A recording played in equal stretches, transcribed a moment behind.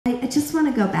just want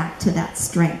to go back to that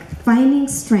strength, finding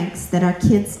strengths that our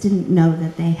kids didn't know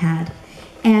that they had.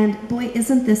 And boy,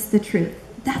 isn't this the truth?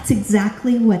 That's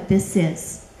exactly what this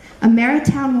is.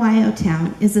 Ameritown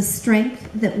WyoTowne is a strength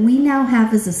that we now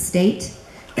have as a state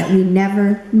that we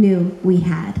never knew we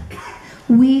had.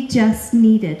 We just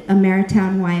needed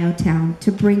Ameritown WyoTowne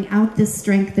to bring out this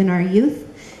strength in our youth,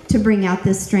 to bring out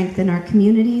this strength in our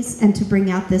communities, and to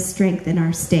bring out this strength in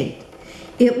our state.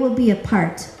 It will be a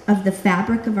part of the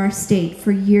fabric of our state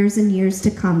for years and years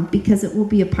to come, because it will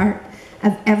be a part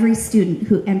of every student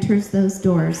who enters those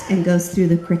doors and goes through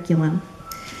the curriculum.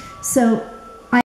 So